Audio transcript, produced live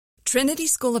Trinity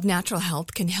School of Natural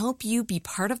Health can help you be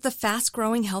part of the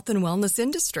fast-growing health and wellness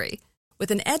industry.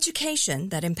 With an education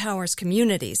that empowers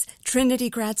communities, Trinity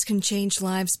grads can change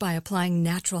lives by applying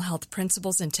natural health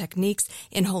principles and techniques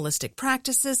in holistic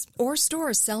practices or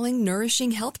stores selling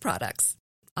nourishing health products.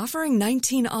 Offering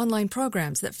 19 online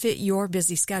programs that fit your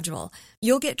busy schedule,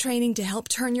 you'll get training to help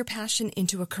turn your passion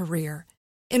into a career.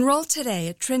 Enroll today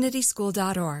at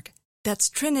trinityschool.org. That's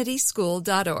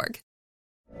trinityschool.org.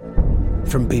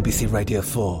 From BBC Radio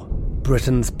 4,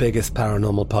 Britain's biggest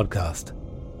paranormal podcast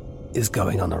is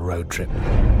going on a road trip.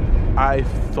 I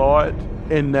thought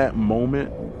in that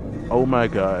moment, oh my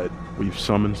God, we've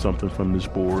summoned something from this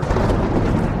board.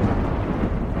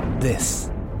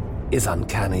 This is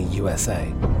Uncanny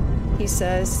USA. He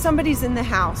says, somebody's in the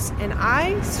house, and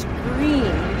I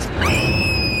screamed.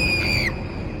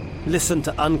 Listen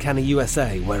to Uncanny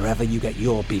USA wherever you get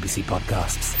your BBC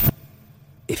podcasts,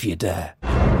 if you dare.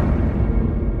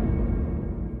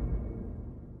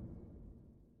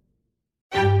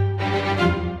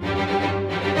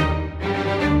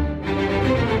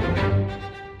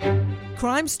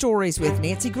 Crime Stories with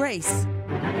Nancy Grace.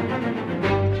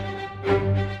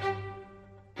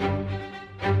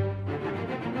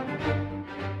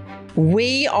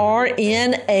 We are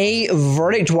in a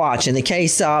verdict watch in the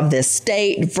case of the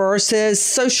state versus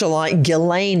socialite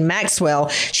Ghislaine Maxwell.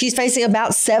 She's facing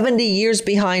about 70 years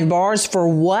behind bars for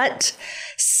what?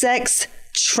 Sex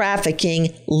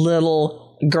trafficking little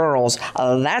girls.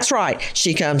 That's right.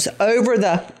 She comes over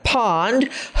the pond,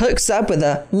 hooks up with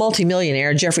a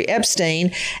multimillionaire, Jeffrey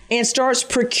Epstein, and starts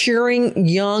procuring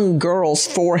young girls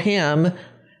for him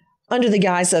under the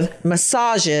guise of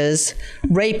massages,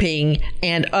 raping,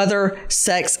 and other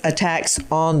sex attacks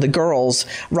on the girls.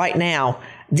 Right now,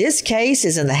 this case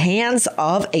is in the hands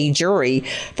of a jury.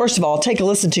 First of all, take a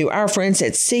listen to our friends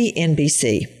at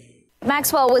CNBC.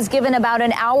 Maxwell was given about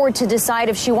an hour to decide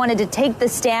if she wanted to take the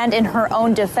stand in her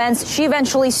own defense. She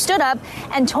eventually stood up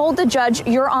and told the judge,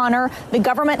 Your Honor, the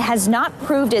government has not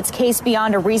proved its case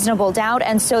beyond a reasonable doubt,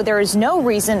 and so there is no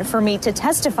reason for me to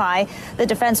testify. The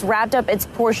defense wrapped up its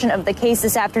portion of the case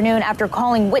this afternoon after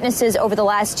calling witnesses over the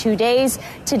last 2 days.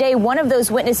 Today, one of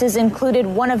those witnesses included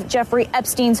one of Jeffrey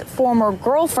Epstein's former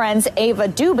girlfriends, Ava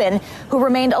Dubin, who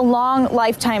remained a long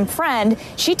lifetime friend.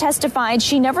 She testified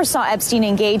she never saw Epstein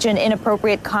engage in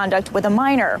inappropriate conduct with a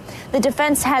minor. The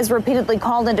defense has repeatedly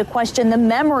called into question the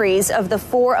memories of the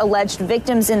 4 alleged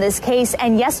victims in this case,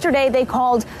 and yesterday they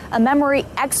called a memory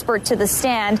expert to the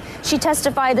stand. She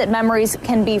testified that memories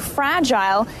can be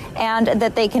fragile and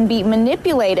that they can be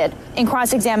manipulated. In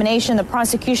cross-examination, the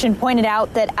prosecution pointed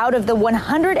out that out of the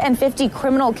 150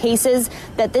 criminal cases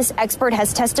that this expert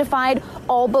has testified,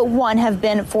 all but one have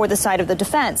been for the side of the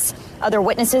defense. Other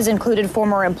witnesses included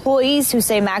former employees who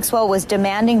say Maxwell was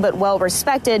demanding but well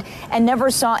respected and never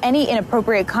saw any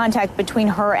inappropriate contact between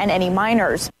her and any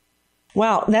minors.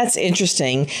 Well, that's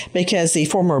interesting because the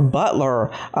former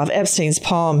butler of Epstein's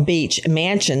Palm Beach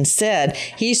mansion said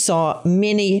he saw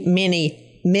many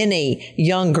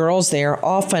young girls there,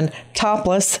 often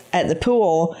topless at the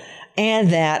pool, and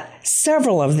that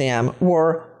several of them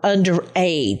were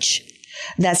underage.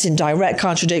 That's in direct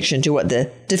contradiction to what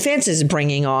the defense is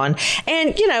bringing on.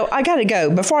 And, I got to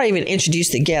go, before I even introduce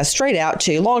the guest, straight out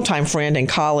to longtime friend and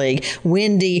colleague,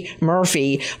 Wendy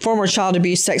Murphy, former child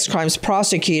abuse sex crimes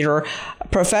prosecutor,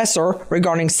 professor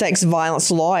regarding sex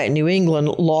violence law at New England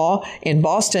Law in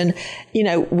Boston.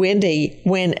 Wendy,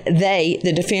 when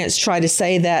the defense tried to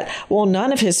say that, well,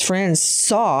 none of his friends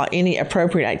saw any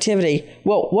appropriate activity.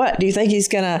 Well, what? Do you think he's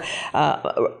going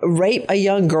to rape a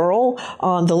young girl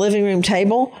on the living room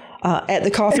table? At the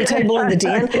coffee table in the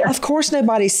den? Of course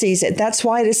nobody sees it. That's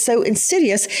why it is so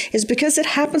insidious, is because it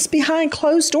happens behind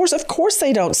closed doors. Of course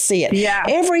they don't see it. Yeah.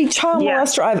 Every child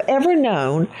molester I've ever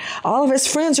known, all of his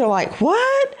friends are like,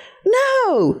 what?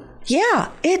 No. Yeah,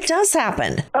 it does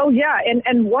happen. Oh, yeah.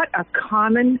 And what a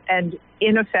common and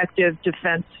ineffective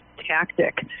defense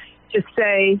tactic to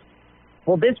say,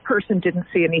 well, this person didn't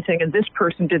see anything and this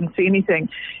person didn't see anything.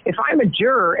 If I'm a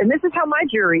juror, and this is how my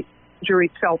jury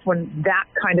felt when that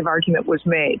kind of argument was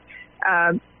made,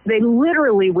 they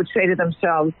literally would say to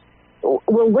themselves,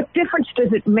 well, what difference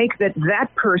does it make that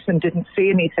that person didn't see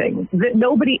anything, that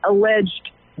nobody alleged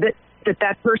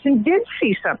that person did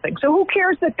see something? So who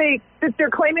cares that they're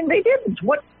claiming they didn't?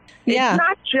 What Yeah.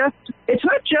 It's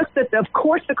not just that, of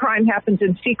course, the crime happens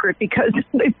in secret because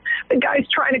the guy's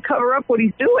trying to cover up what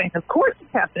he's doing. Of course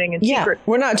it's happening in secret.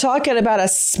 We're not talking about a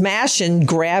smash and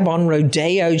grab on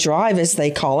Rodeo Drive, as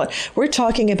they call it. We're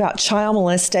talking about child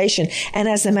molestation. And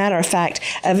as a matter of fact,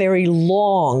 a very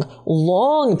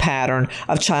long pattern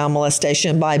of child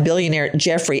molestation by billionaire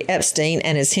Jeffrey Epstein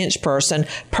and his hench person,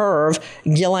 perv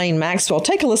Ghislaine Maxwell.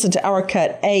 Take a listen to our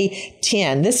cut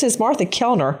A10. This is Martha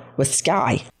Kellner with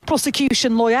Sky.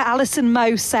 Prosecution lawyer Alison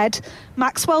Moe said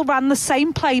Maxwell ran the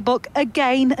same playbook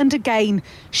again and again.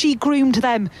 She groomed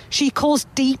them. She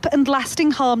caused deep and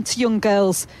lasting harm to young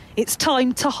girls. It's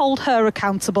time to hold her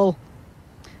accountable.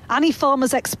 Annie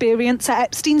Farmer's experience at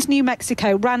Epstein's New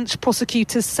Mexico ranch,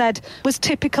 prosecutors said, was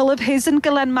typical of his and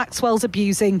Ghislaine Maxwell's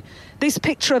abusing. This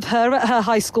picture of her at her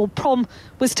high school prom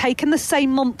was taken the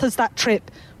same month as that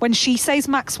trip, when she says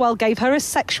Maxwell gave her a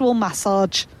sexual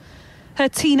massage. Her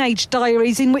teenage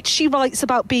diaries, in which she writes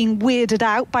about being weirded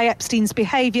out by Epstein's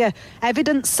behaviour,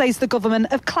 evidence, says the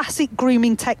government, of classic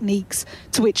grooming techniques,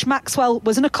 to which Maxwell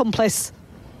was an accomplice.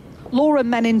 Laura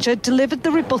Menninger delivered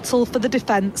the rebuttal for the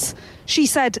defence. She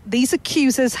said these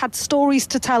accusers had stories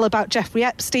to tell about Jeffrey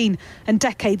Epstein, and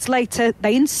decades later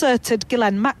they inserted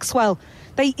Ghislaine Maxwell.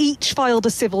 They each filed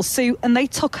a civil suit and they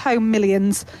took home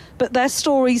millions, but their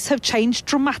stories have changed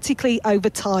dramatically over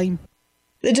time.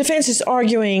 The defense is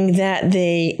arguing that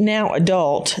the now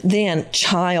adult, then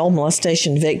child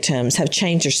molestation victims have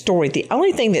changed their story. The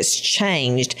only thing that's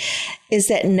changed is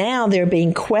that now they're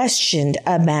being questioned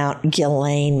about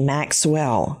Ghislaine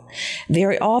Maxwell.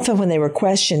 Very often when they were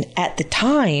questioned at the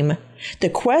time, the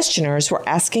questioners were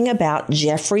asking about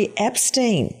Jeffrey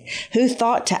Epstein. Who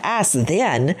thought to ask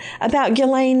then about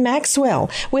Ghislaine Maxwell?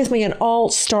 With me, an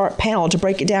all-star panel to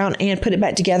break it down and put it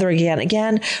back together again.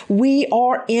 Again, we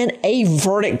are in a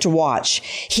verdict watch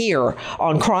here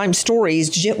on Crime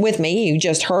Stories. With me, you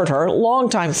just heard her,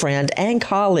 longtime friend and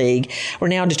colleague,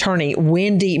 renowned attorney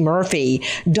Wendy Murphy,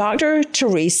 Dr.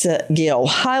 Teresa Gill,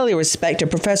 highly respected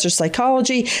professor of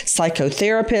psychology,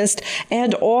 psychotherapist,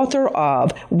 and author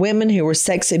of Women Who Were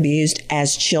Sex Abused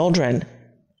as Children.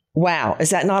 Wow,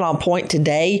 is that not on point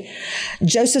today?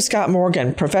 Joseph Scott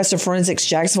Morgan, professor of forensics,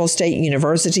 Jacksonville State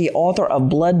University, author of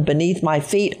Blood Beneath My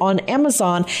Feet on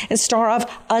Amazon, and star of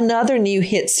another new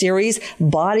hit series,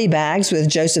 Body Bags with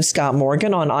Joseph Scott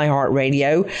Morgan on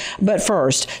iHeartRadio. But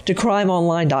first, to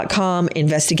crimeonline.com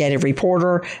investigative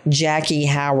reporter Jackie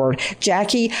Howard.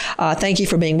 Jackie, thank you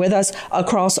for being with us.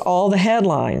 Across all the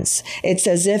headlines, it's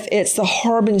as if it's the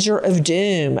harbinger of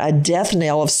doom, a death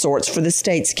knell of sorts for the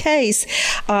state's case.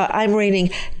 I'm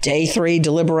reading day 3,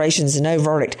 deliberations, no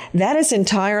verdict. That is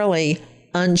entirely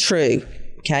untrue.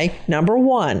 Okay. Number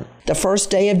 1, the first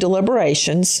day of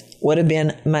deliberations would have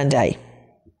been Monday.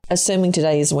 Assuming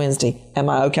today is Wednesday. Am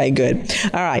I okay? Good.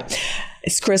 All right.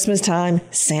 It's Christmas time.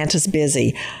 Santa's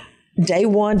busy. Day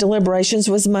 1 deliberations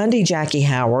was Monday, Jackie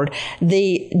Howard.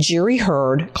 The jury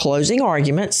heard closing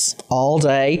arguments all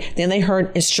day. Then they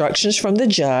heard instructions from the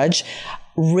judge,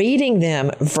 reading them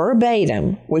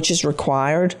verbatim, which is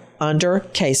required under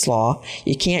case law.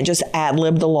 You can't just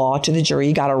ad-lib the law to the jury.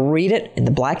 You got to read it in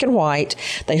the black and white.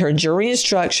 They heard jury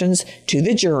instructions to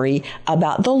the jury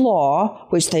about the law,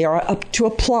 which they are up to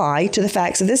apply to the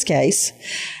facts of this case.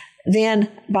 Then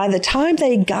by the time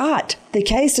they got the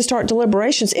case to start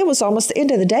deliberations, it was almost the end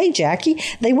of the day, Jackie.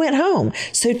 They went home.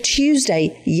 So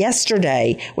Tuesday,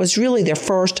 yesterday, was really their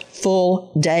first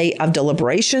full day of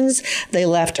deliberations. They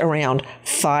left around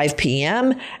 5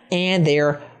 p.m. and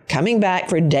they're coming back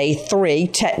for day 3,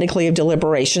 technically, of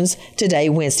deliberations today,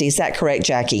 Wednesday. Is that correct,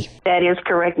 Jackie? That is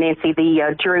correct, Nancy.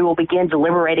 The jury will begin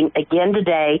deliberating again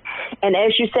today. And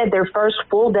as you said, their first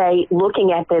full day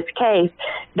looking at this case,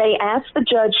 they asked the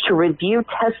judge to review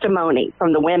testimony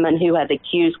from the women who have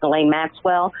accused Ghislaine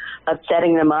Maxwell of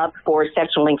setting them up for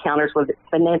sexual encounters with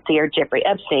financier Jeffrey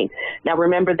Epstein. Now,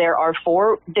 remember, there are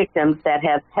 4 victims that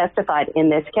have testified in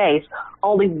this case.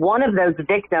 Only one of those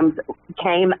victims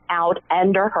came out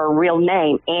under her real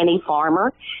name, Annie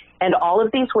Farmer. And all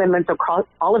of these women across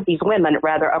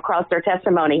their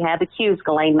testimony have accused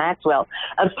Ghislaine Maxwell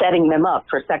of setting them up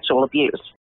for sexual abuse.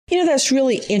 You know, that's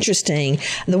really interesting,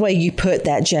 the way you put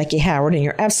that, Jackie Howard, and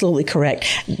you're absolutely correct.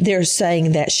 They're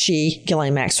saying that she,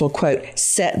 Ghislaine Maxwell, quote,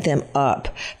 set them up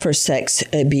for sex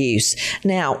abuse.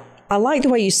 Now, I like the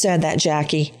way you said that,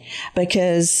 Jackie,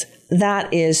 because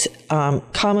that is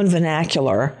common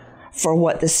vernacular for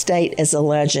what the state is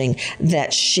alleging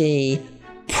that she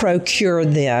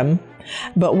procured them.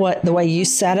 But the way you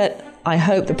said it, I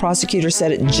hope the prosecutor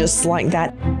said it just like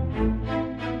that.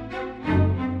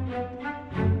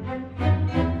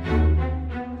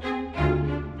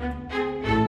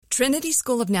 Trinity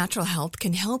School of Natural Health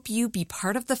can help you be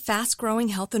part of the fast-growing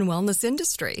health and wellness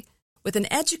industry. With an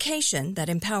education that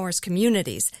empowers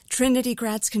communities, Trinity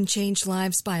grads can change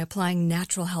lives by applying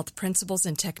natural health principles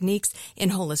and techniques in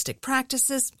holistic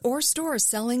practices or stores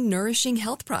selling nourishing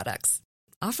health products.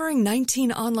 Offering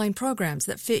 19 online programs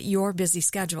that fit your busy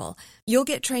schedule, you'll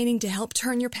get training to help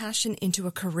turn your passion into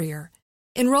a career.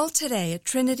 Enroll today at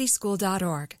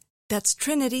trinityschool.org. That's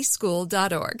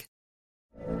trinityschool.org.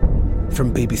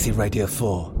 From BBC Radio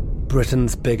 4,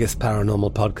 Britain's biggest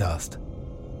paranormal podcast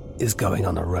is going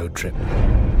on a road trip.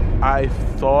 I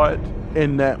thought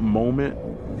in that moment,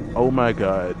 oh my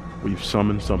God, we've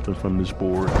summoned something from this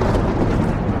board.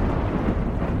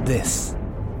 This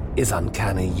is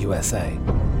Uncanny USA.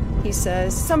 He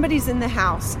says, somebody's in the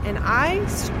house, and I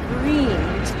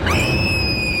screamed.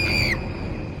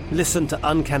 Listen to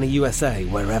Uncanny USA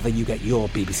wherever you get your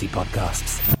BBC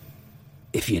podcasts,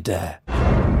 if you dare.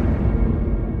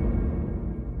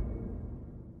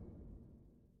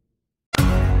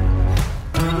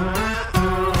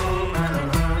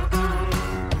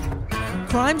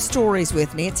 Crime Stories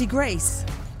with Nancy Grace.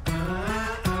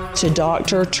 To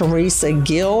Dr. Teresa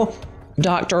Gill,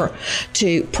 doctor,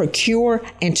 to procure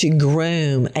and to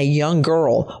groom a young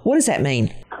girl. What does that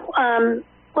mean?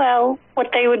 Well,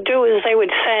 what they would do is they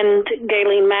would send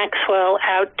Ghislaine Maxwell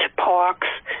out to parks.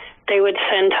 They would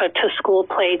send her to school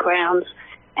playgrounds.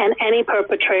 And any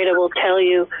perpetrator will tell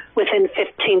you within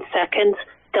 15 seconds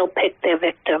they'll pick their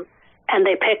victim. And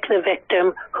they pick the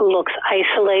victim who looks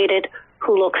isolated,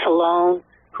 who looks alone,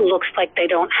 who looks like they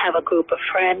don't have a group of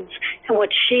friends. And what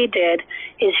she did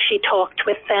is she talked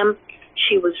with them.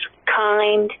 She was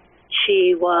kind.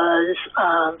 She was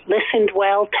listened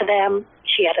well to them.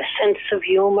 She had a sense of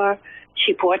humor.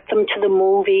 She brought them to the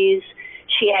movies.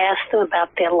 She asked them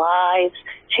about their lives.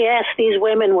 She asked these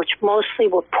women, which mostly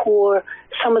were poor.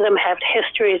 Some of them had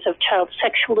histories of child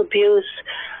sexual abuse.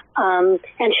 And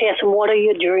she asked them, what are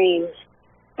your dreams?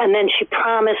 And then she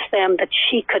promised them that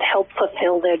she could help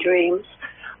fulfill their dreams.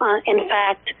 In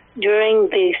fact, during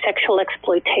the sexual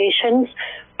exploitations,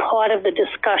 part of the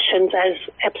discussions as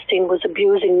Epstein was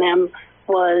abusing them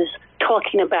was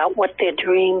talking about what their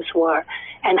dreams were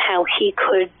and how he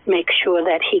could make sure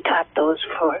that he got those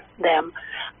for them.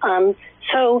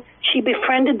 So she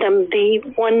befriended them. The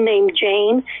one named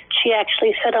Jane, she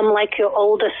actually said, I'm like your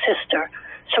older sister.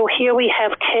 So here we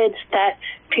have kids that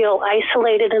feel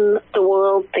isolated in the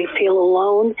world, they feel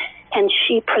alone, and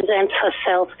she presents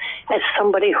herself as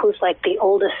somebody who's like the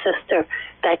older sister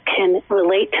that can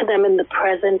relate to them in the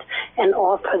present and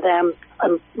offer them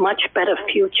a much better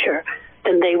future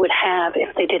than they would have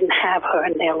if they didn't have her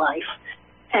in their life.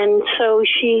 And so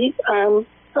she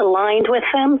aligned with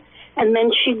them, and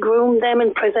then she groomed them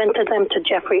and presented them to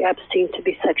Jeffrey Epstein to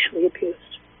be sexually abused.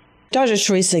 Dr.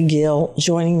 Teresa Gill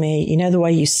joining me. You know, the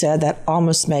way you said that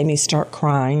almost made me start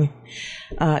crying.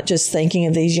 Just thinking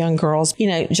of these young girls. You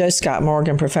know, Joe Scott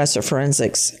Morgan, professor of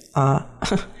forensics,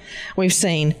 we've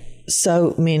seen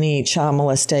so many child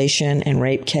molestation and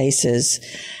rape cases,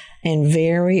 and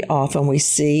very often we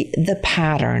see the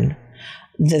pattern.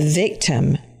 The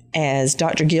victim, as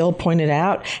Dr. Gill pointed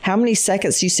out, how many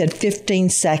seconds? You said 15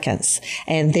 seconds.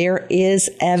 And there is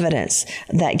evidence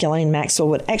that Ghislaine Maxwell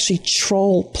would actually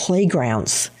troll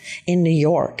playgrounds in New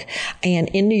York. And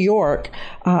in New York,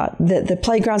 the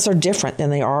playgrounds are different than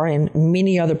they are in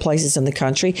many other places in the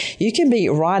country. You can be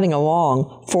riding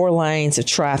along 4 lanes of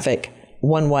traffic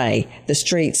one way. The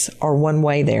streets are one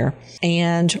way there.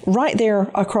 And right there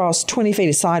across 20 feet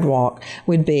of sidewalk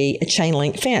would be a chain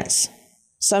link fence.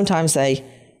 Sometimes they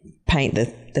paint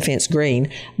the fence green,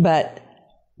 but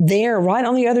there, right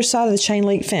on the other side of the chain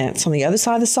link fence, on the other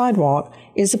side of the sidewalk,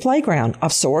 is a playground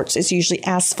of sorts. It's usually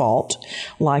asphalt,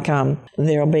 like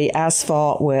there'll be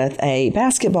asphalt with a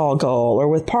basketball goal or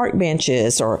with park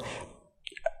benches or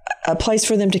a place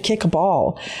for them to kick a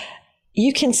ball.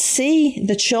 You can see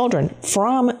the children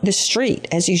from the street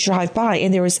as you drive by,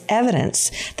 and there is evidence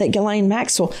that Ghislaine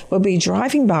Maxwell will be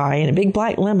driving by in a big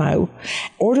black limo,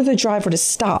 order the driver to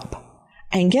stop,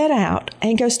 and get out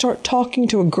and go start talking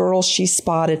to a girl she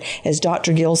spotted. As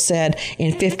Dr. Gill said,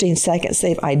 in 15 seconds,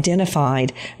 they've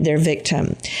identified their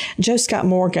victim. Joe Scott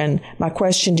Morgan, my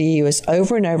question to you is,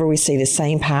 over and over we see the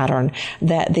same pattern,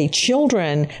 that the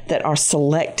children that are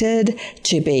selected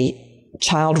to be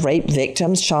child rape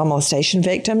victims, child molestation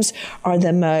victims, are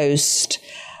the most,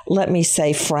 let me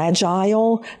say,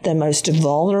 fragile, the most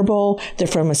vulnerable. They're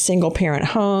from a single parent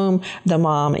home. The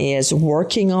mom is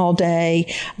working all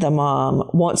day. The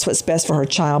mom wants what's best for her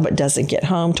child, but doesn't get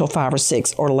home till 5 or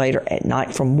 6 or later at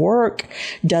night from work,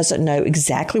 doesn't know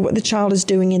exactly what the child is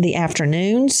doing in the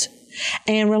afternoons,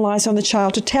 and relies on the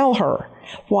child to tell her.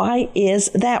 Why is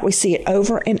that? We see it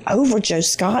over and over, Joe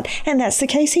Scott, and that's the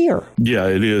case here. Yeah,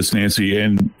 it is, Nancy.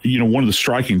 And, one of the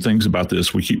striking things about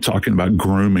this, we keep talking about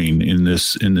grooming in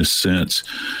this sense.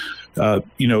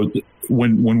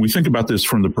 When we think about this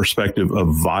from the perspective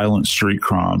of violent street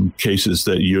crime cases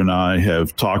that you and I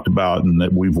have talked about and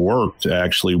that we've worked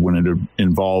actually when it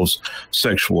involves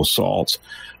sexual assaults,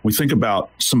 we think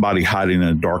about somebody hiding in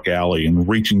a dark alley and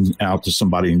reaching out to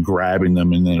somebody and grabbing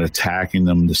them and then attacking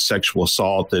them. The sexual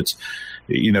assault that's,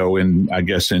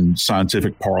 in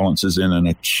scientific parlance is in an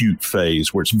acute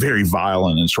phase where it's very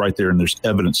violent and it's right there and there's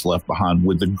evidence left behind.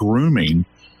 With the grooming,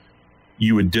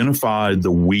 you identify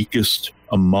the weakest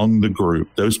among the group,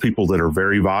 those people that are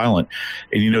very violent.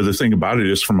 And, the thing about it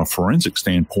is from a forensic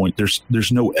standpoint,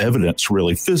 there's no evidence,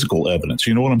 really, physical evidence.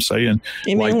 You know what I'm saying?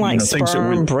 You mean like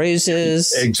sperm,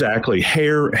 bruises? Exactly.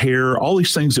 Hair, all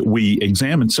these things that we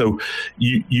examine. So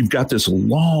you've got this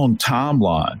long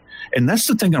timeline. And that's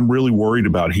the thing I'm really worried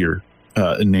about here,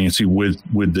 Nancy,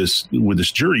 with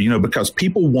this jury, because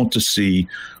people want to see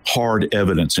hard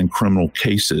evidence in criminal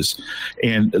cases.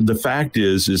 And the fact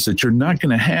is that you're not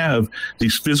going to have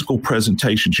these physical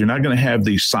presentations. You're not going to have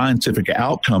these scientific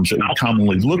outcomes that we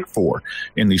commonly look for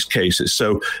in these cases.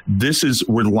 So this is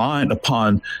reliant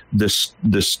upon this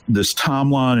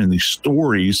timeline and these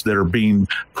stories that are being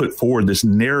put forward, this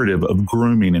narrative of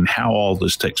grooming and how all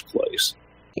this takes place.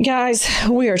 Guys,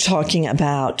 we are talking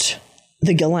about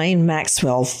the Ghislaine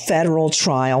Maxwell federal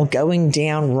trial going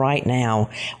down right now.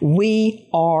 We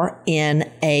are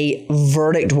in a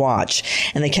verdict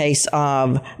watch in the case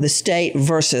of the state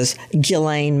versus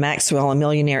Ghislaine Maxwell, a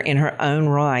millionaire in her own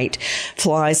right,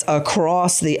 flies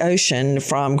across the ocean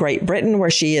from Great Britain,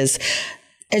 where she is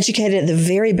educated at the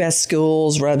very best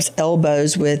schools, rubs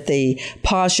elbows with the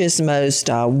poshest, most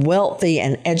wealthy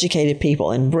and educated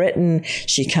people in Britain.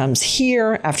 She comes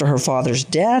here after her father's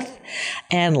death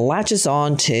and latches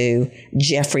on to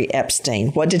Jeffrey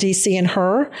Epstein. What did he see in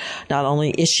her? Not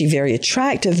only is she very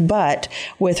attractive, but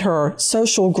with her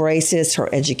social graces, her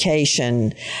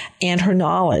education, and her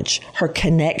knowledge, her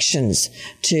connections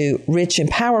to rich and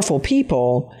powerful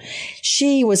people,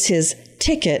 she was his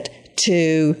ticket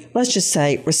to, let's just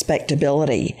say,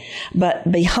 respectability. But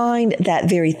behind that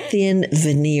very thin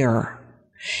veneer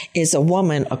is a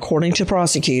woman, according to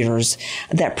prosecutors,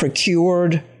 that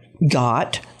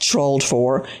trolled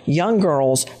for young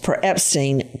girls for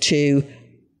Epstein to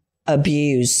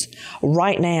abuse.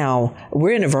 Right now,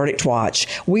 we're in a verdict watch.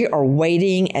 We are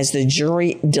waiting as the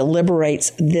jury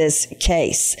deliberates this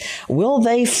case. Will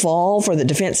they fall for the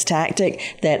defense tactic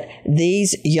that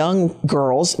these young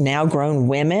girls, now grown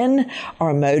women,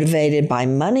 are motivated by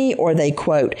money, or they,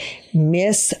 quote,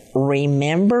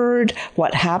 misremembered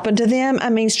what happened to them? I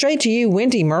mean, straight to you,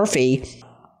 Wendy Murphy,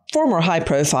 former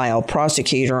high-profile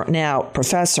prosecutor, now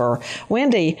professor.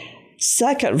 Wendy,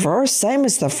 second verse, same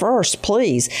as the first,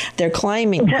 please. They're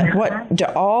claiming, what do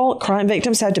all crime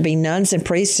victims have to be nuns and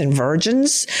priests and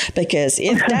virgins? Because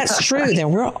if that's true, then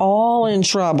we're all in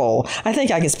trouble. I think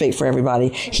I can speak for everybody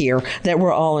here that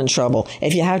we're all in trouble.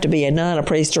 If you have to be a nun, a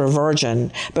priest, or a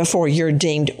virgin before you're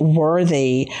deemed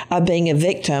worthy of being a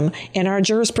victim in our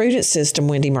jurisprudence system,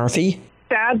 Wendy Murphy.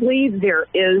 Sadly,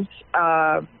 there's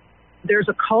a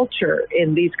culture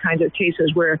in these kinds of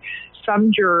cases where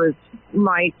some jurors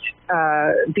might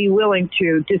be willing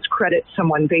to discredit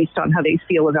someone based on how they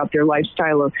feel about their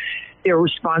lifestyle or their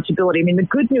responsibility. I mean, the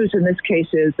good news in this case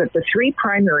is that the three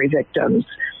primary victims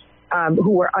who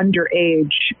were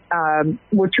underage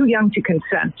were too young to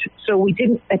consent. So we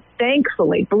didn't,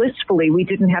 blissfully, we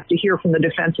didn't have to hear from the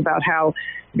defense about how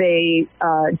they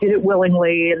did it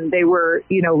willingly and they were,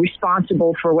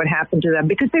 responsible for what happened to them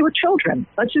because they were children.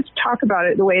 Let's just talk about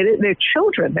it the way it is. They're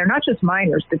children. They're not just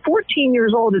minors. The 14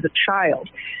 years old is a child.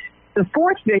 The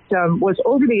fourth victim was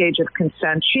over the age of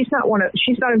consent. She's not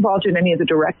involved in any of the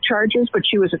direct charges, but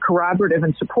she was a corroborative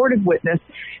and supportive witness.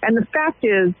 And the fact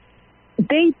is,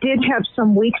 they did have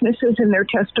some weaknesses in their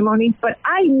testimony, but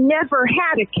I never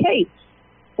had a case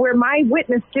where my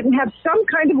witness didn't have some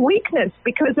kind of weakness,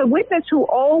 because a witness who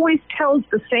always tells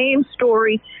the same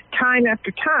story time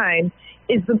after time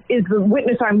is the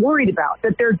witness I'm worried about,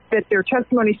 that their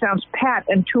testimony sounds pat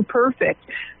and too perfect.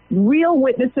 Real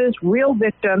witnesses, real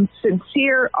victims,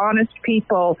 sincere, honest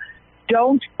people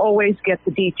don't always get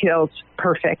the details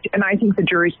perfect. And I think the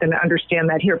jury's going to understand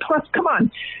that here. Plus, come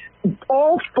on,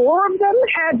 all four of them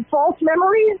had false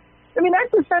memories. I mean,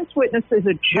 that defense witness is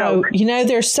a joke. Oh,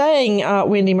 they're saying,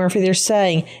 Wendy Murphy, they're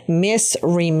saying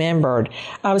misremembered.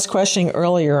 I was questioning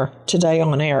earlier today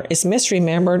on air. Is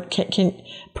misremembered,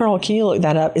 Pearl, can you look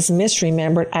that up? Is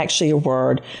misremembered actually a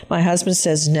word? My husband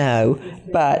says no,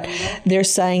 but they're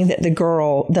saying that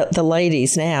the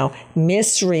ladies now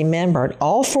misremembered,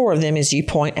 all four of them, as you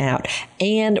point out,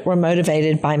 and were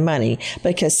motivated by money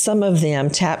because some of them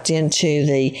tapped into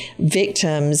the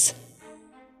victims'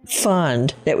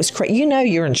 fund that was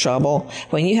you're in trouble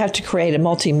when you have to create a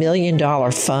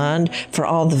multi-million-dollar fund for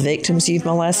all the victims you've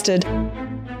molested.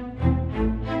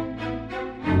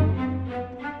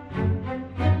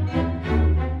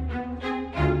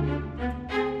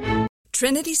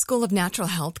 Trinity School of Natural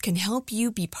Health can help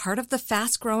you be part of the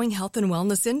fast-growing health and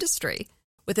wellness industry.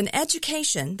 With an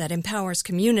education that empowers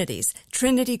communities,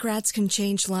 Trinity grads can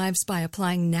change lives by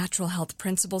applying natural health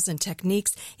principles and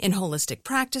techniques in holistic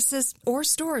practices or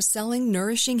stores selling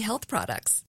nourishing health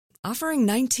products. Offering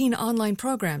 19 online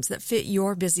programs that fit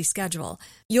your busy schedule,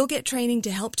 you'll get training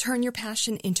to help turn your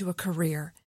passion into a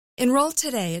career. Enroll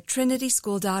today at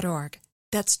trinityschool.org.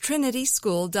 That's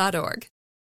trinityschool.org.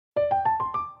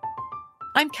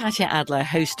 I'm Katya Adler,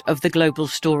 host of The Global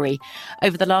Story.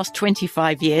 Over the last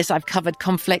 25 years, I've covered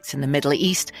conflicts in the Middle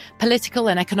East, political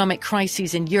and economic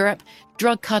crises in Europe,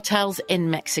 drug cartels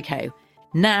in Mexico.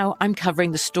 Now I'm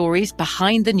covering the stories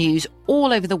behind the news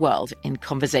all over the world in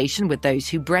conversation with those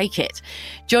who break it.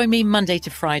 Join me Monday to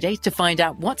Friday to find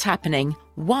out what's happening,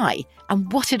 why, and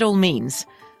what it all means.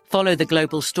 Follow The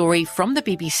Global Story from the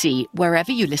BBC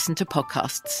wherever you listen to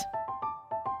podcasts.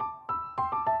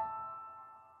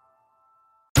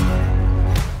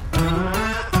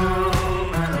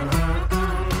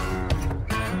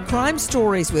 Crime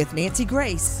Stories with Nancy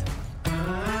Grace.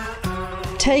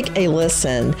 Take a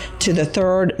listen to the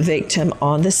third victim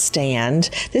on the stand.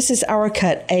 This is our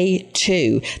cut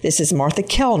A2. This is Martha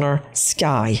Kellner,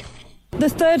 Sky. The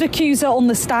third accuser on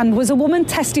the stand was a woman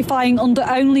testifying under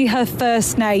only her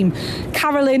first name.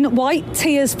 Carolyn, white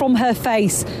tears from her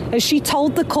face, as she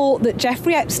told the court that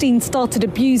Jeffrey Epstein started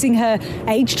abusing her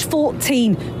aged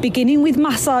 14, beginning with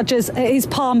massages at his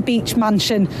Palm Beach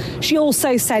mansion. She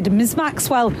also said Ms.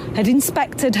 Maxwell had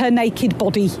inspected her naked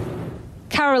body.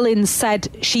 Carolyn said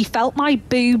she felt my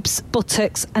boobs,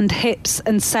 buttocks and hips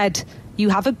and said, "You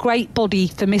have a great body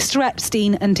for Mr.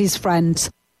 Epstein and his friends."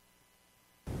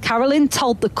 Carolyn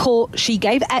told the court she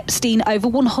gave Epstein over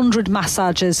 100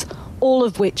 massages, all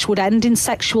of which would end in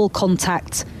sexual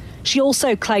contact. She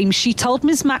also claims she told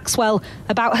Ms. Maxwell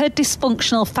about her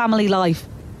dysfunctional family life.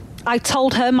 "I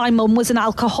told her my mum was an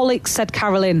alcoholic," said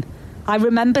Carolyn. "I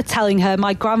remember telling her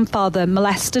my grandfather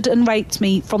molested and raped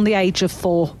me from the age of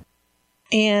 4.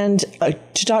 And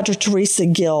to Dr. Teresa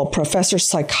Gill, professor of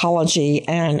psychology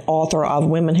and author of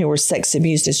Women Who Were Sex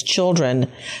Abused as Children,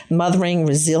 Mothering,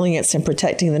 Resilience, and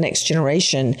Protecting the Next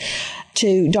Generation.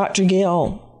 To Dr.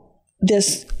 Gill,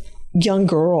 this young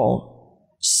girl,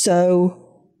 so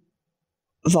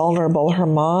vulnerable, her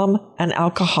mom, an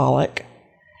alcoholic,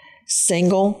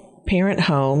 single parent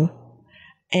home,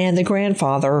 and the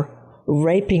grandfather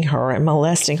raping her and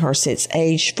molesting her since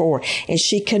age 4. And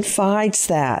she confides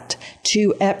that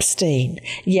to Epstein.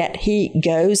 Yet he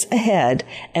goes ahead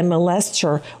and molests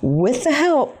her with the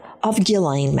help of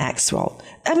Ghislaine Maxwell.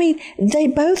 I mean, they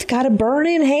both got to burn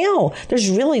in hell. There's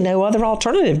really no other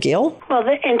alternative, Gil. Well,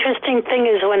 the interesting thing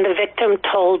is when the victim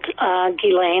told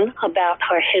Ghislaine about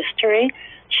her history,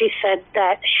 she said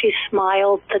that she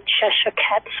smiled the Cheshire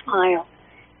Cat smile,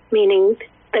 meaning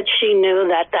that she knew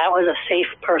that that was a safe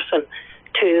person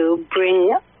to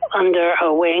bring under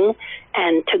her wing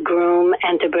and to groom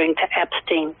and to bring to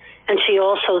Epstein. And she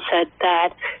also said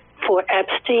that for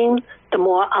Epstein, the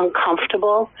more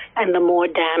uncomfortable and the more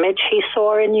damage he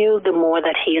saw in you, the more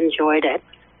that he enjoyed it.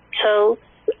 So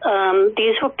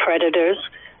these were predators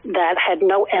that had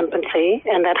no empathy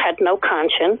and that had no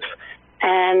conscience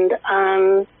and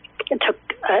took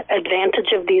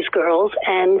advantage of these girls.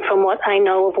 And from what I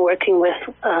know of working with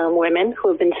women who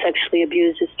have been sexually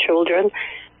abused as children,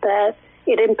 that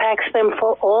it impacts them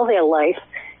for all their life.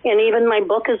 And even my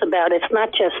book is about, it's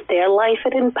not just their life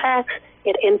it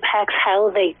impacts how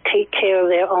they take care of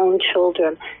their own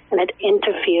children, and it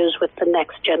interferes with the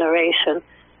next generation.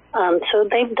 So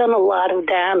they've done a lot of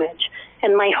damage.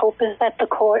 And my hope is that the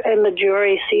court and the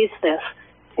jury sees this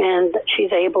and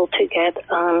she's able to get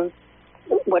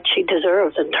what she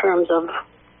deserves in terms of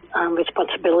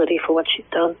responsibility for what she's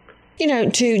done.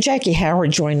 To Jackie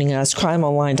Howard joining us,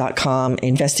 crimeonline.com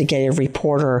investigative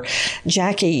reporter.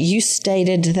 Jackie, you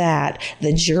stated that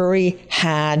the jury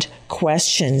had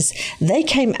questions. They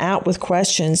came out with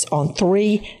questions on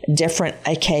 3 different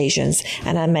occasions,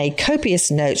 and I made copious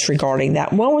notes regarding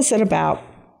that. One was at about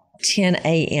 10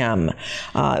 a.m.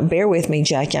 Bear with me,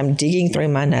 Jackie. I'm digging through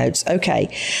my notes.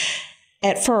 Okay.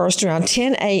 At first, around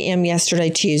 10 a.m. yesterday,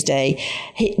 Tuesday,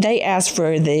 they asked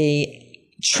for the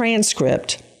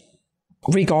transcript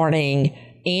regarding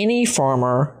Annie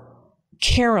Farmer,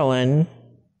 Carolyn,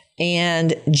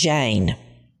 and Jane.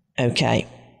 Okay.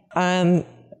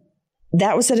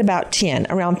 That was at about 10.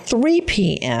 Around 3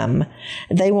 p.m.,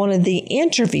 they wanted the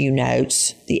interview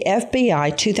notes, the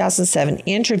FBI 2007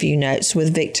 interview notes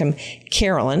with victim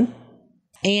Carolyn.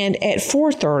 And at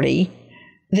 4:30,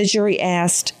 the jury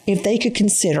asked if they could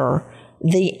consider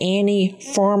the Annie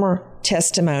Farmer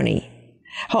testimony.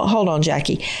 Hold on,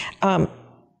 Jackie.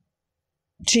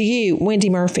 To you, Wendy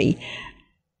Murphy,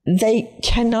 they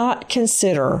cannot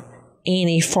consider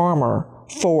Annie Farmer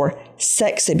for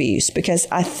sex abuse because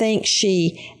I think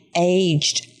she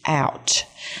aged out.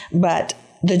 But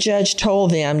the judge told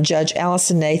them, Judge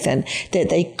Allison Nathan, that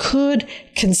they could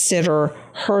consider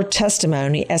her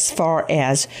testimony as far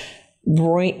as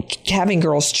having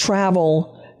girls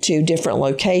travel to different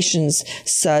locations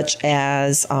such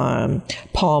as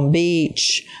Palm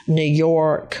Beach, New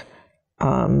York,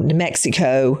 New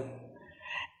Mexico.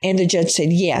 And the judge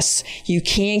said, yes, you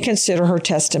can consider her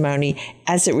testimony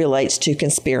as it relates to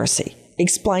conspiracy.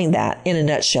 Explain that in a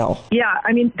nutshell. Yeah,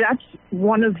 I mean, that's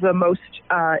one of the most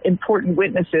important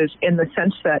witnesses in the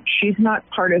sense that she's not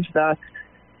part of the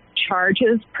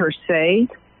charges per se,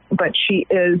 but she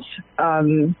is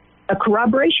a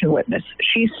corroboration witness.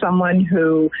 She's someone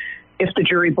who, if the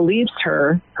jury believes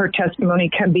her, her testimony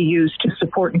can be used to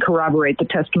support and corroborate the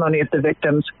testimony of the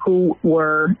victims who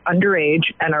were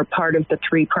underage and are part of the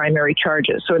 3 primary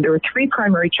charges. So there were 3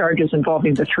 primary charges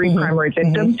involving the 3 primary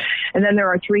victims, and then there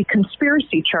are 3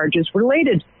 conspiracy charges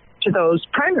related to those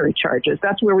primary charges.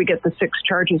 That's where we get the 6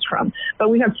 charges from. But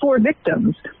we have 4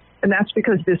 victims, and that's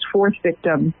because this 4th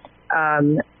victim,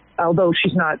 although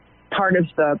she's not part of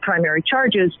the primary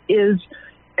charges, is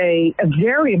a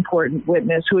very important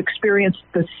witness who experienced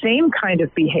the same kind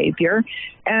of behavior,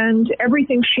 and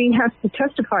everything she has to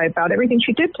testify about, everything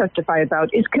she did testify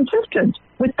about, is consistent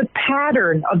with the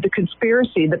pattern of the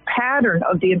conspiracy, the pattern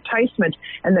of the enticement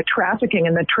and the trafficking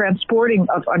and the transporting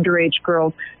of underage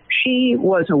girls. She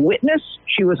was a witness.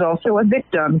 She was also a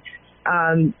victim.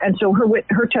 And so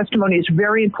her testimony is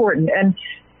very important. And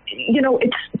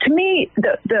it's, to me,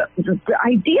 the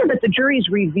idea that the jury is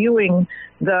reviewing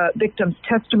the victims'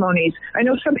 testimonies, I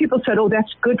know some people said, oh,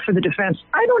 that's good for the defense.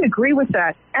 I don't agree with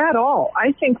that at all.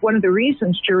 I think one of the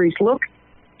reasons juries look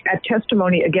at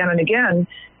testimony again and again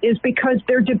is because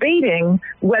they're debating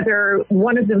whether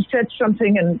one of them said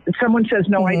something and someone says,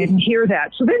 no, I didn't hear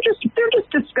that. So they're just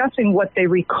discussing what they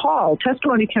recall.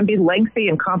 Testimony can be lengthy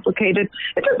and complicated.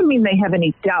 It doesn't mean they have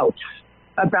any doubts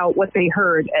about what they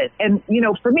heard. And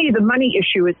for me, the money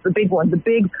issue is the big one.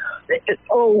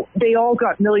 They all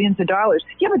got millions of dollars.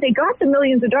 Yeah, but they got the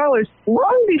millions of dollars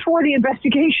long before the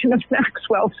investigation of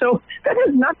Maxwell. So that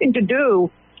has nothing to do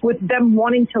with them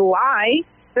wanting to lie.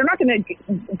 They're not going to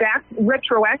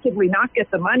retroactively not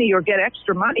get the money or get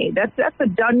extra money. That's a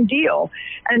done deal.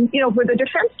 And, for the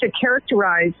defense to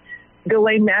characterize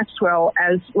Ghislaine Maxwell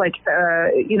as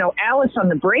Alice on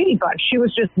the Brady Bunch, she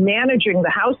was just managing the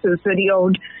houses that he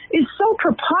owned, is so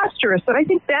preposterous that I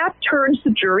think that turns the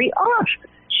jury off.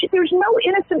 There's no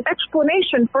innocent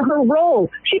explanation for her role.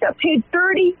 She got paid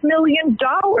 $30 million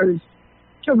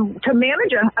to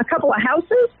manage a couple of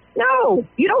houses. No,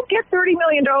 you don't get $30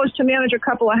 million to manage a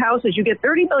couple of houses. You get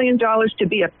 $30 million to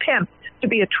be a pimp, to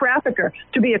be a trafficker,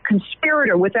 to be a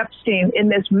conspirator with Epstein in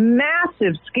this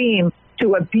massive scheme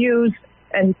to abuse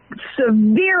and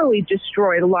severely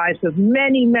destroy the lives of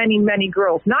many, many, many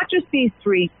girls. Not just these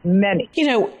 3, many.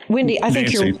 Wendy, I think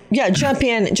jump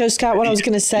in. Joe Scott, what I was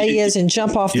going to say is, and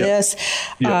jump off this,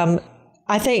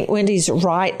 I think Wendy's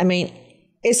right. I mean,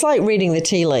 it's like reading the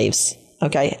tea leaves.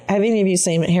 Okay. Have any of you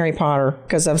seen Harry Potter?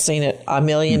 Because I've seen it a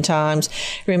million times.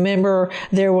 Remember,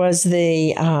 there was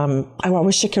I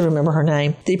wish I could remember her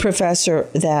name, the professor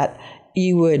that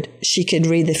she could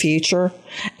read the future,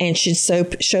 and she'd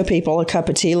show people a cup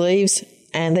of tea leaves,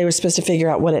 and they were supposed to figure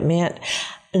out what it meant.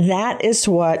 That is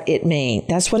what it means.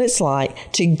 That's what it's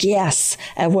like to guess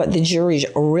at what the jury's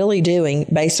really doing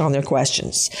based on their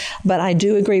questions. But I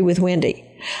do agree with Wendy.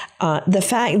 The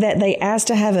fact that they asked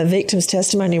to have a victim's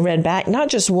testimony read back, not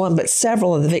just one, but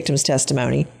several of the victim's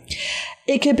testimony,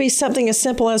 It could be something as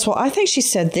simple as, well, I think she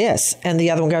said this. And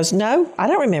the other one goes, no, I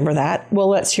don't remember that. Well,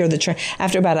 let's hear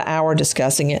after about an hour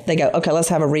discussing it, they go, okay, let's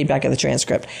have a read back of the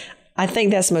transcript. I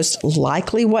think that's most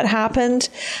likely what happened.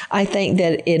 I think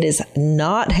that it is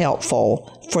not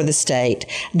helpful for the state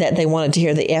that they wanted to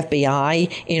hear the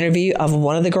FBI interview of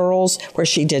one of the girls where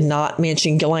she did not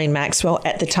mention Ghislaine Maxwell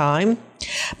at the time.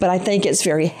 But I think it's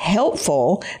very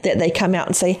helpful that they come out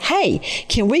and say, hey,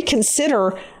 can we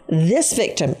consider this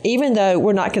victim, even though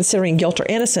we're not considering guilt or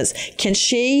innocence, can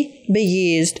she be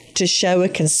used to show a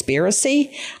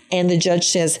conspiracy? And the judge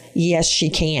says, yes, she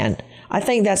can. I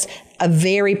think that's a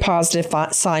very positive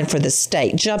sign for the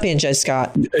state. Jump in, Joe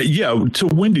Scott. Yeah, to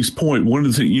Wendy's point, one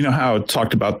of the things, you know how I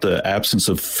talked about the absence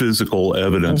of physical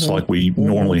evidence like we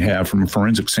normally have from a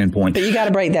forensic standpoint. But you got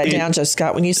to break that down, Joe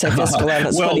Scott. When you say physical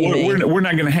evidence, what do you mean? We're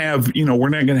not going to have, we're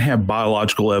not going to have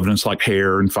biological evidence like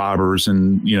hair and fibers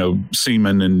and,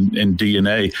 semen and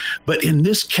DNA. But in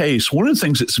this case, one of the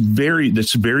things that's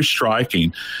very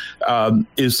striking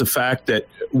is the fact that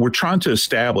we're trying to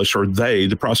establish, or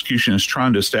the prosecution is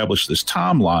trying to establish this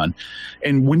timeline.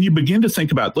 And when you begin to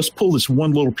think about, let's pull this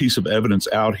one little piece of evidence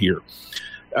out here.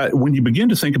 When you begin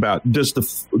to think about, does a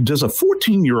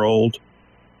 14-year-old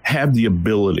have the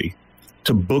ability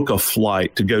to book a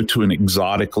flight to go to an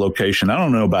exotic location? I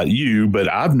don't know about you,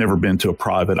 but I've never been to a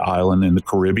private island in the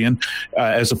Caribbean.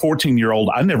 As a 14-year-old,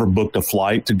 I never booked a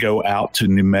flight to go out to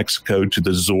New Mexico to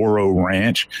the Zorro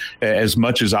Ranch. As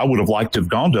much as I would have liked to have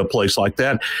gone to a place like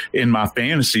that in my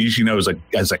fantasies,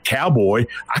 as a cowboy,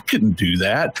 I couldn't do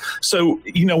that. So,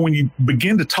 when you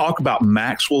begin to talk about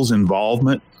Maxwell's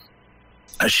involvement,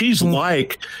 she's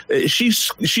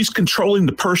controlling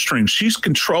the purse strings. She's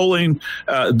controlling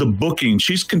the booking.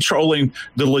 She's controlling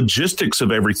the logistics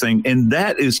of everything. And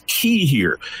that is key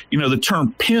here. The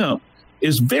term pimp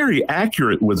is very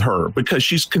accurate with her because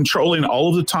she's controlling all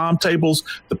of the timetables,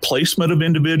 the placement of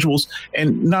individuals,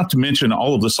 and not to mention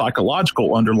all of the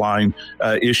psychological underlying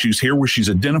issues here where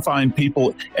she's identifying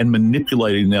people and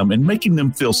manipulating them and making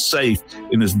them feel safe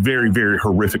in this very, very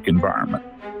horrific environment.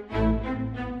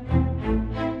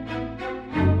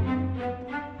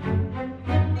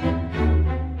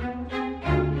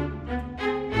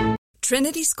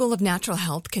 Trinity School of Natural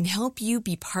Health can help you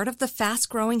be part of the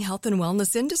fast-growing health and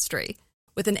wellness industry.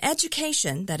 With an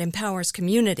education that empowers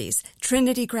communities,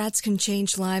 Trinity grads can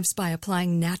change lives by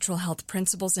applying natural health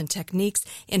principles and techniques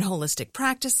in holistic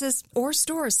practices or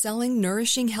stores selling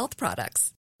nourishing health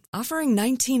products. Offering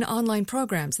 19 online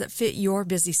programs that fit your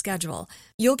busy schedule,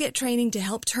 you'll get training to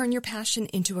help turn your passion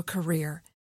into a career.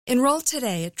 Enroll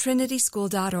today at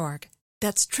trinityschool.org.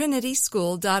 That's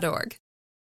trinityschool.org.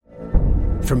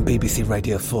 From BBC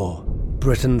Radio 4,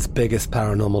 Britain's biggest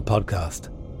paranormal podcast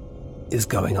is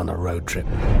going on a road trip.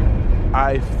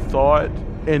 I thought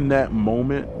in that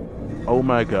moment, oh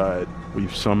my God,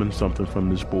 we've summoned something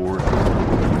from this board.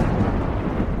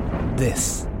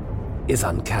 This is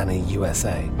Uncanny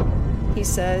USA. He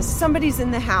says, somebody's in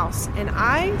the house, and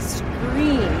I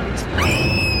screamed.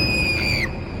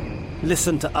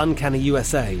 Listen to Uncanny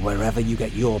USA wherever you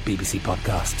get your BBC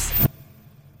podcasts,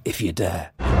 if you dare.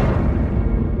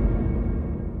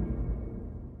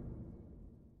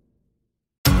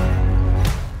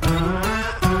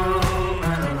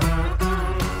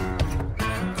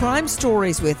 Crime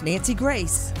Stories with Nancy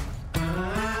Grace.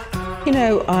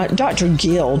 Dr.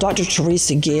 Gill, Dr.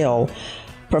 Teresa Gill,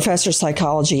 professor of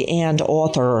psychology and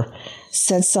author,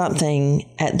 said something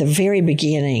at the very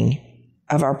beginning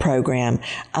of our program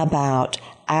about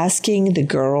asking the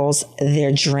girls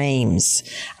their dreams.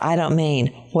 I don't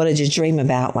mean, what did you dream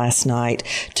about last night?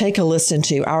 Take a listen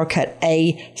to our cut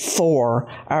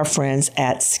A4, our friends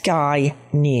at Sky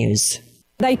News.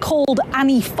 They called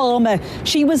Annie Farmer.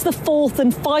 She was the fourth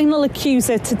and final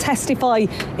accuser to testify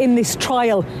in this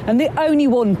trial and the only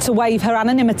one to waive her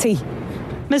anonymity.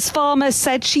 Ms. Farmer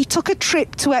said she took a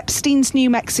trip to Epstein's New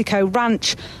Mexico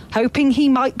ranch, hoping he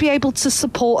might be able to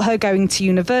support her going to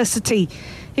university.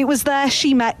 It was there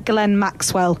she met Ghislaine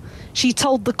Maxwell. She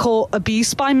told the court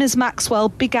abuse by Ms. Maxwell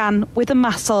began with a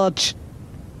massage.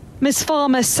 Ms.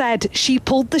 Farmer said she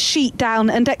pulled the sheet down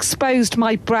and exposed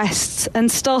my breasts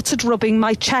and started rubbing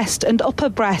my chest and upper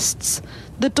breasts.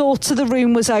 The door to the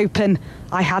room was open.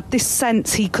 I had this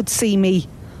sense he could see me.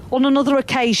 On another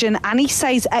occasion, Annie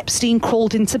says Epstein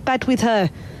crawled into bed with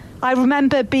her. I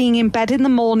remember being in bed in the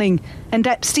morning and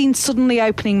Epstein suddenly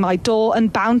opening my door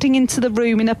and bounding into the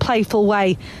room in a playful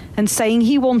way and saying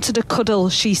he wanted a cuddle,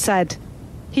 she said.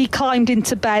 He climbed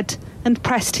into bed and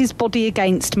pressed his body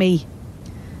against me.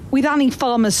 With Annie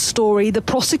Farmer's story, the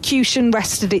prosecution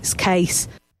rested its case.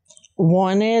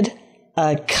 Wanted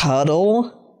a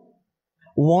cuddle?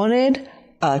 Wanted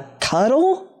a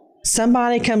cuddle?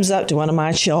 Somebody comes up to one of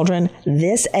my children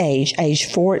this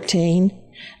age 14,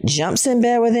 jumps in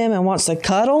bed with him and wants a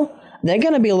cuddle, they're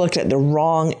going to be looked at the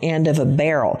wrong end of a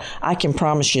barrel. I can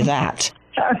promise you that.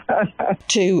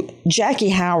 To Jackie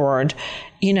Howard,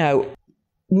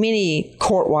 many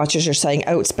court watchers are saying,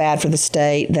 oh, it's bad for the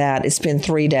state that it's been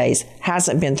 3 days.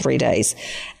 Hasn't been 3 days.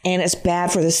 And it's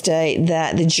bad for the state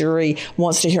that the jury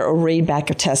wants to hear a read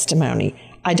back of testimony.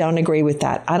 I don't agree with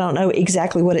that. I don't know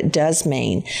exactly what it does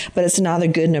mean, but it's neither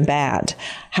good nor bad.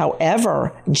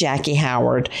 However, Jackie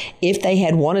Howard, if they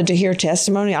had wanted to hear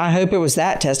testimony, I hope it was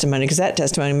that testimony, because that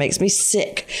testimony makes me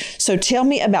sick. So tell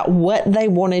me about what they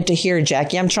wanted to hear,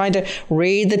 Jackie. I'm trying to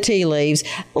read the tea leaves.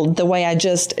 The way I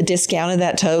just discounted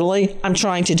that totally, I'm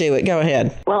trying to do it. Go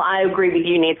ahead. Well, I agree with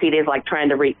you, Nancy. It is like trying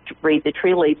to read the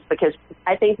tea leaves, because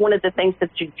I think one of the things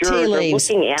that jurors are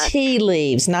looking at... Tea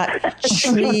leaves, not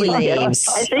tree leaves.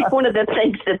 I think one of the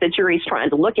things that the jury's trying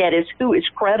to look at is who is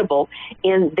credible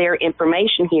in their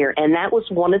information here. And that was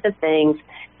one of the things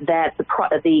that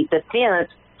the defense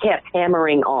kept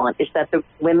hammering on, is that the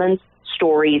women's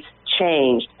stories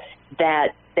changed,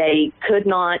 that they could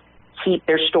not keep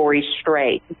their stories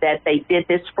straight, that they did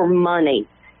this for money.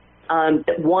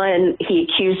 One, he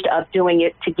accused of doing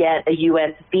it to get a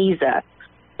U.S. visa.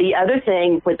 The other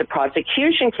thing what the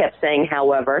prosecution kept saying,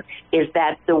 however, is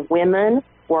that the women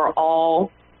were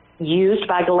all used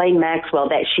by Ghislaine Maxwell,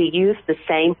 that she used the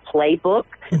same playbook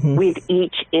with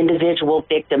each individual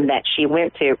victim that she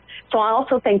went to. So I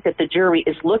also think that the jury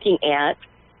is looking at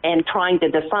and trying to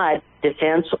decide,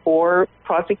 defense or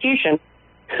prosecution,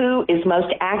 who is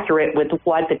most accurate with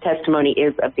what the testimony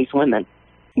is of these women.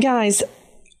 Guys,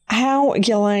 how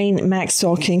Ghislaine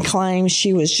Maxwell can claim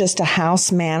she was just a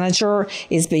house manager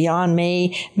is beyond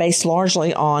me, based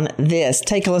largely on this.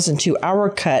 Take a listen to our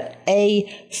cut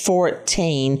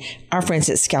A14, our friends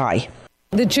at Sky.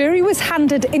 The jury was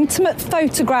handed intimate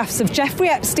photographs of Jeffrey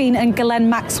Epstein and Ghislaine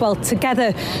Maxwell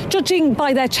together. Judging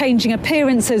by their changing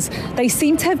appearances, they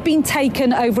seem to have been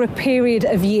taken over a period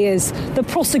of years. The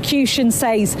prosecution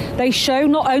says they show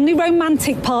not only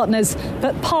romantic partners,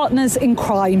 but partners in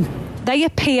crime. They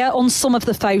appear on some of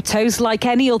the photos like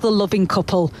any other loving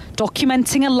couple,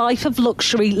 documenting a life of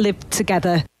luxury lived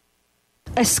together.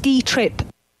 A ski trip,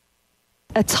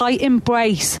 a tight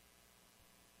embrace,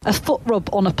 a foot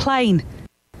rub on a plane,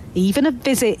 even a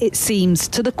visit, it seems,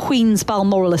 to the Queen's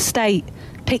Balmoral estate,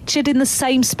 pictured in the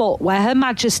same spot where Her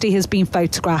Majesty has been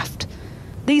photographed.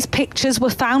 These pictures were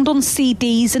found on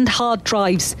CDs and hard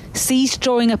drives, seized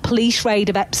during a police raid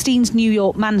of Epstein's New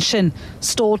York mansion,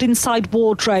 stored inside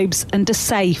wardrobes and a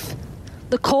safe.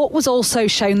 The court was also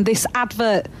shown this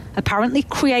advert, apparently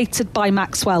created by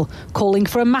Maxwell, calling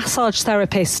for a massage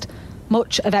therapist.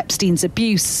 Much of Epstein's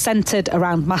abuse centred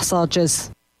around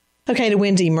massages. Okay, to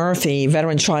Wendy Murphy,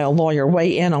 veteran trial lawyer,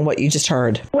 weigh in on what you just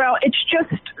heard. Well,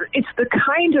 it's the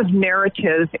kind of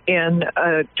narrative in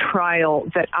a trial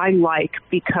that I like,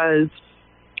 because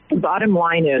the bottom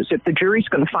line is, if the jury's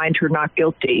going to find her not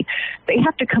guilty, they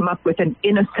have to come up with an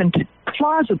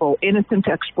plausible innocent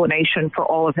explanation for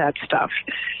all of that stuff.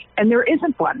 And there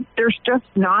isn't one. There's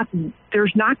not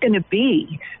going to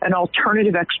be an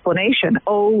alternative explanation.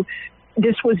 Oh,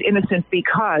 this was innocent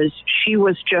because she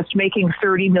was just making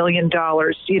 $30 million,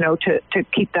 to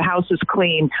keep the houses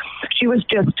clean. She was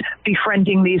just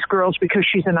befriending these girls because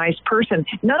she's a nice person.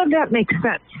 None of that makes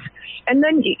sense. And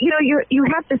then, you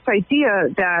have this idea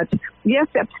that, yes,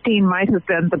 Epstein might have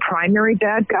been the primary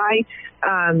bad guy.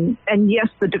 And yes,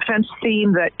 the defense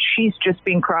theme that she's just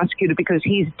being prosecuted because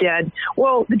he's dead.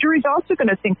 Well, the jury's also going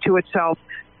to think to itself,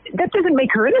 that doesn't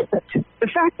make her innocent. The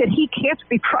fact that he can't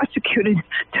be prosecuted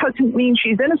doesn't mean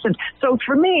she's innocent. So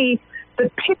for me, the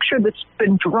picture that's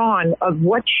been drawn of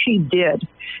what she did,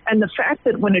 and the fact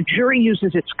that when a jury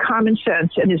uses its common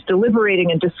sense and is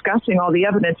deliberating and discussing all the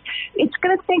evidence, it's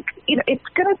going to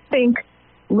think,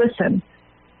 listen,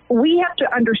 we have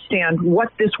to understand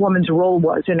what this woman's role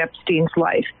was in Epstein's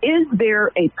life. Is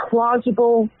there a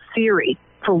plausible theory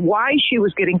for why she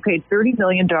was getting paid $30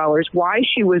 million, why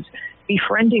she was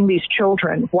befriending these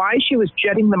children, why she was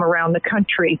jetting them around the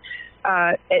country?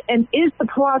 And is the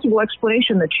plausible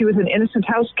explanation that she was an innocent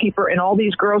housekeeper and all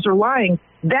these girls are lying?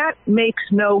 That makes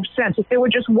no sense. If there were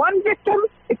just one victim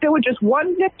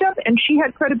and she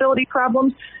had credibility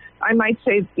problems, I might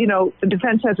say, the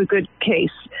defense has a good case,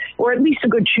 or at least a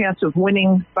good chance of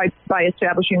winning by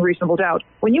establishing reasonable doubt.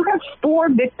 When you have 4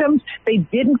 victims, they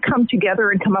didn't come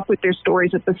together and come up with their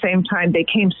stories at the same time. They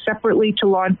came separately to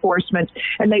law enforcement,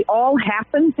 and they all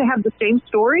happened to have the same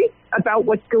story about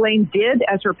what Ghislaine did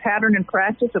as her pattern and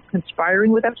practice of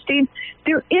conspiring with Epstein.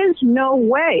 There is no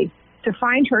way to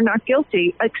find her not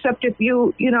guilty, except if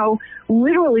you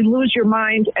literally lose your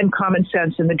mind and common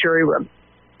sense in the jury room.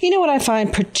 You know what I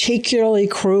find particularly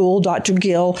cruel, Dr.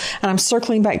 Gill, and I'm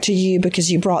circling back to you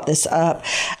because you brought this up.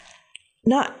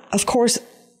 Not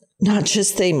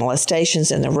just the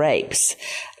molestations and the rapes,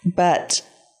 but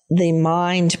the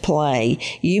mind play.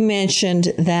 You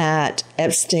mentioned that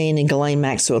Epstein and Ghislaine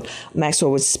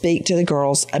Maxwell would speak to the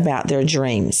girls about their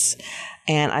dreams.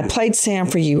 And I played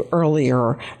sound for you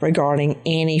earlier regarding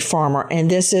Annie Farmer, and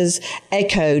this is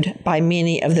echoed by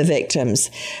many of the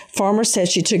victims. Farmer said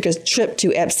she took a trip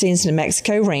to Epstein's New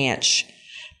Mexico ranch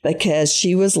because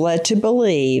she was led to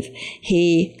believe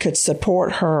he could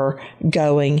support her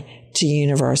going to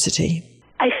university.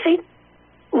 I think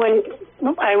when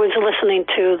I was listening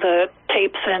to the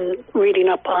tapes and reading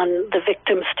up on the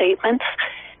victim statements,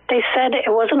 they said it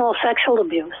wasn't all sexual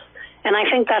abuse. And I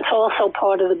think that's also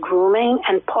part of the grooming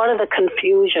and part of the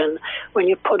confusion when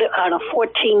you put it on a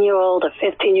 14-year-old, a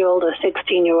 15-year-old, a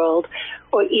 16-year-old,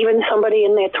 or even somebody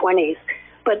in their 20s.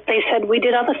 But they said we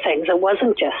did other things. It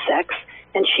wasn't just sex.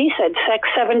 And she said sex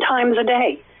 7 times a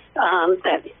day,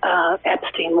 that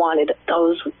Epstein wanted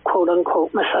those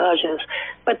quote-unquote massages.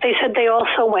 But they said they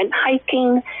also went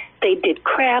hiking. They did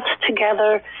crafts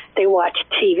together. They watched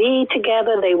TV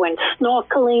together. They went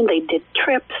snorkeling. They did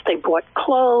trips. They bought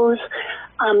clothes.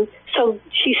 So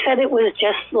she said it was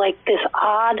just like this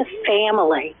odd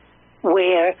family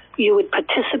where you would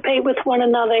participate with one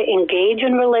another, engage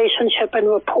in relationship and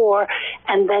rapport,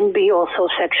 and then be also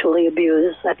sexually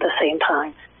abused at the same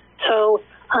time. So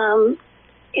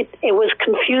it was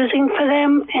confusing for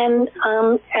them, and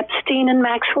Epstein and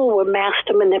Maxwell were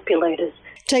master manipulators.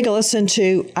 Take a listen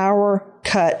to our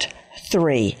cut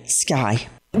 3, Sky.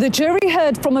 The jury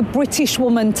heard from a British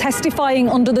woman testifying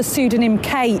under the pseudonym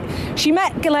Kate. She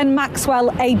met Ghislaine Maxwell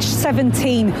aged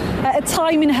 17 at a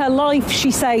time in her life,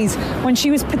 she says, when she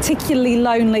was particularly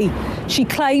lonely. She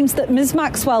claims that Ms.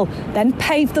 Maxwell then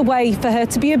paved the way for her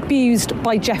to be abused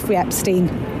by Jeffrey Epstein.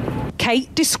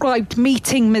 Kate described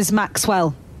meeting Ms.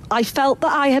 Maxwell. I felt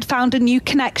that I had found a new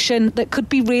connection that could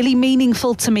be really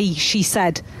meaningful to me, she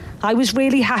said. I was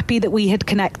really happy that we had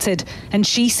connected, and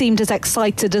she seemed as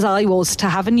excited as I was to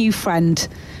have a new friend.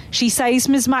 She says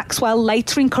Ms. Maxwell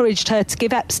later encouraged her to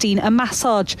give Epstein a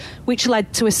massage, which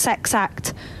led to a sex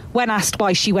act. When asked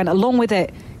why she went along with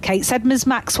it, Kate said Ms.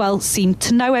 Maxwell seemed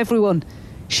to know everyone.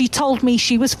 She told me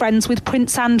she was friends with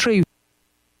Prince Andrew.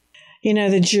 You know,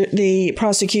 the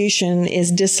prosecution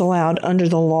is disallowed under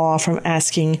the law from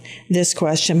asking this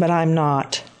question, but I'm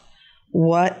not.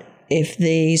 What if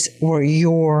these were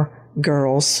your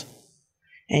girls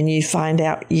and you find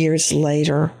out years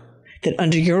later that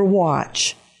under your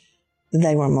watch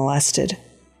they were molested?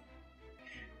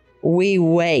 We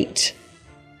wait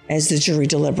as the jury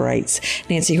deliberates.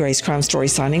 Nancy Grace, Crime Story,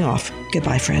 signing off.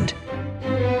 Goodbye, friend.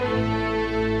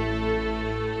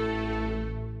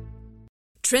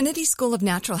 Trinity School of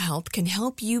Natural Health can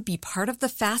help you be part of the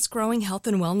fast-growing health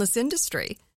and wellness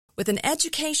industry. With an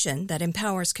education that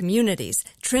empowers communities,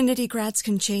 Trinity grads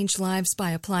can change lives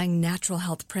by applying natural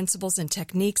health principles and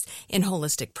techniques in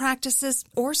holistic practices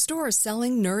or stores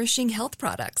selling nourishing health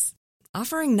products.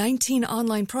 Offering 19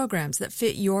 online programs that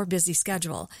fit your busy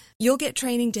schedule, you'll get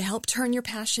training to help turn your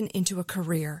passion into a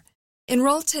career.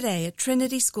 Enroll today at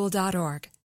trinityschool.org.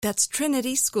 That's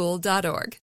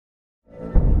trinityschool.org.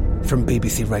 From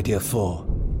BBC Radio 4,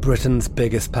 Britain's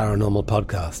biggest paranormal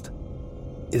podcast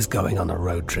is going on a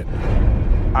road trip.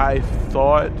 I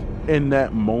thought in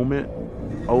that moment,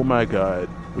 oh my God,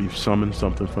 we've summoned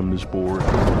something from this board.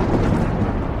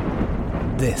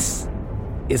 This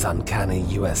is Uncanny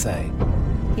USA.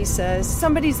 He says,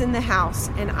 somebody's in the house,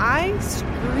 and I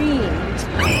screamed.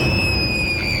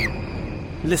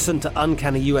 Listen to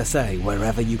Uncanny USA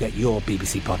wherever you get your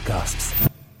BBC podcasts,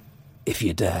 if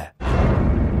you dare.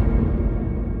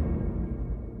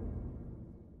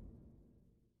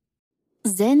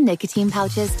 Zyn nicotine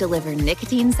pouches deliver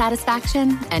nicotine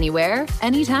satisfaction anywhere,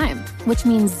 anytime, which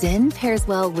means Zyn pairs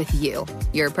well with you,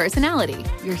 your personality,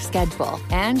 your schedule,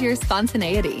 and your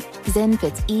spontaneity. Zyn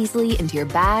fits easily into your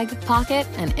bag, pocket,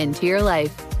 and into your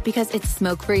life because it's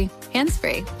smoke-free,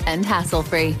 hands-free, and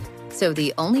hassle-free. So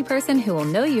the only person who will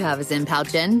know you have a Zyn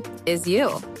pouch in is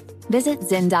you. Visit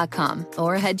Zyn.com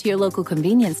or head to your local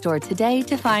convenience store today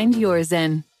to find your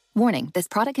Zyn. Warning, this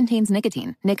product contains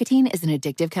nicotine. Nicotine is an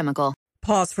addictive chemical.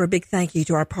 Pause for a big thank you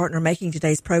to our partner making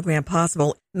today's program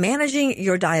possible. Managing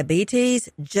your diabetes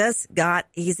just got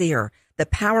easier. The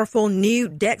powerful new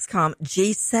Dexcom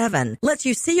G7 lets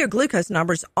you see your glucose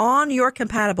numbers on your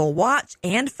compatible watch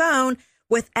and phone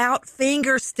without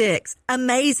finger sticks.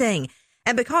 Amazing.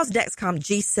 And because Dexcom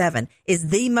G7 is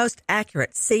the most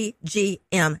accurate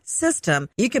CGM system,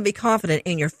 you can be confident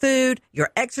in your food,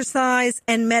 your exercise,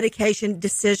 and medication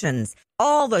decisions.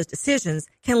 All those decisions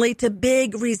can lead to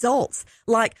big results,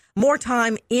 like more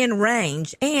time in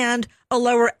range and a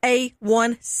lower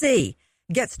A1C.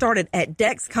 Get started at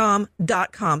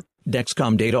Dexcom.com.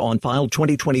 Dexcom data on file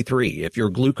 2023. If your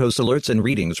glucose alerts and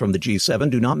readings from the G7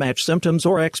 do not match symptoms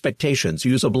or expectations,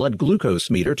 use a blood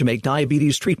glucose meter to make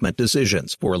diabetes treatment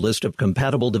decisions. For a list of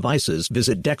compatible devices,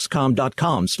 visit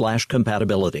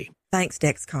Dexcom.com/compatibility. Thanks,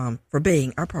 Dexcom, for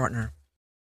being our partner.